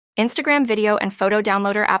Instagram video and photo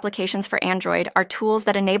downloader applications for Android are tools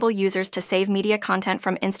that enable users to save media content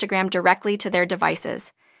from Instagram directly to their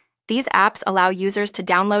devices. These apps allow users to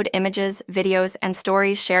download images, videos, and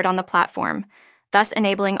stories shared on the platform, thus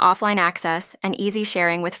enabling offline access and easy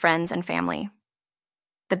sharing with friends and family.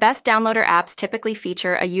 The best downloader apps typically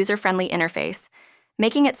feature a user-friendly interface,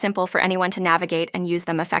 making it simple for anyone to navigate and use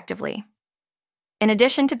them effectively. In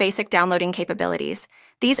addition to basic downloading capabilities,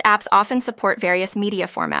 these apps often support various media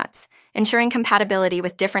formats, ensuring compatibility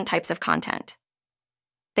with different types of content.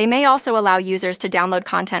 They may also allow users to download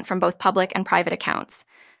content from both public and private accounts,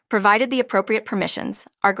 provided the appropriate permissions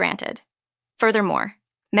are granted. Furthermore,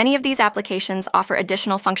 many of these applications offer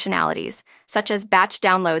additional functionalities, such as batch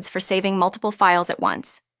downloads for saving multiple files at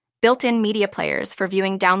once, built-in media players for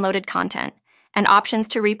viewing downloaded content, and options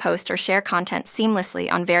to repost or share content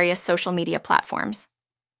seamlessly on various social media platforms.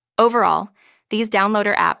 Overall, these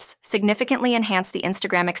downloader apps significantly enhance the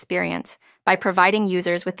Instagram experience by providing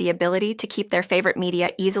users with the ability to keep their favorite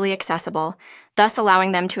media easily accessible, thus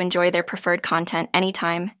allowing them to enjoy their preferred content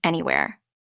anytime, anywhere.